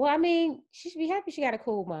 wow. Well, I mean, she should be happy she got a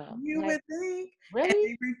cool mom. You would think. Really? And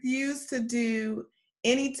they refuse to do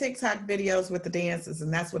any TikTok videos with the dances,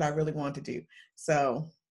 and that's what I really want to do. So,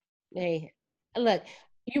 hey, look,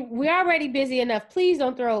 we're already busy enough. Please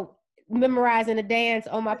don't throw memorizing a dance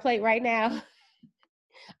on my plate right now.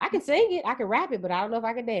 I can sing it, I can rap it, but I don't know if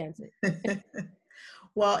I can dance it.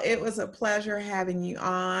 Well, it was a pleasure having you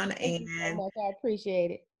on. Thank you so much. I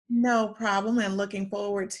appreciate it. No problem. And looking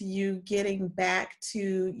forward to you getting back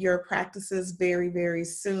to your practices very, very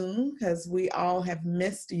soon, because we all have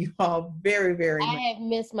missed you all very, very much. I have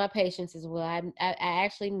missed my patients as well. I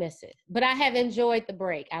actually miss it, but I have enjoyed the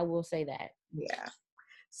break. I will say that. Yeah.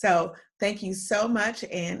 So thank you so much.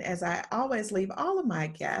 And as I always leave all of my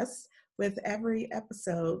guests with every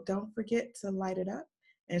episode, don't forget to light it up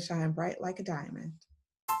and shine bright like a diamond.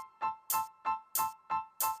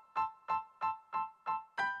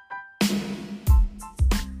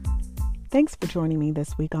 Thanks for joining me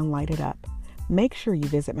this week on Light It Up. Make sure you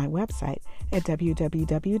visit my website at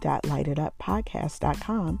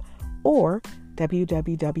www.lightituppodcast.com or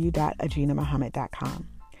www.ajinamuhammad.com.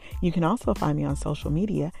 You can also find me on social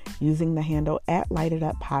media using the handle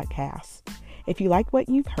 @LightItUpPodcasts. If you like what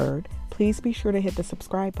you've heard, please be sure to hit the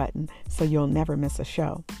subscribe button so you'll never miss a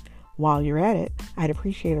show. While you're at it, I'd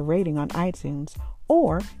appreciate a rating on iTunes,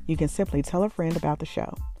 or you can simply tell a friend about the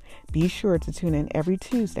show. Be sure to tune in every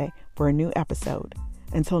Tuesday for a new episode.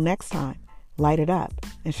 Until next time, light it up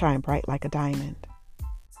and shine bright like a diamond.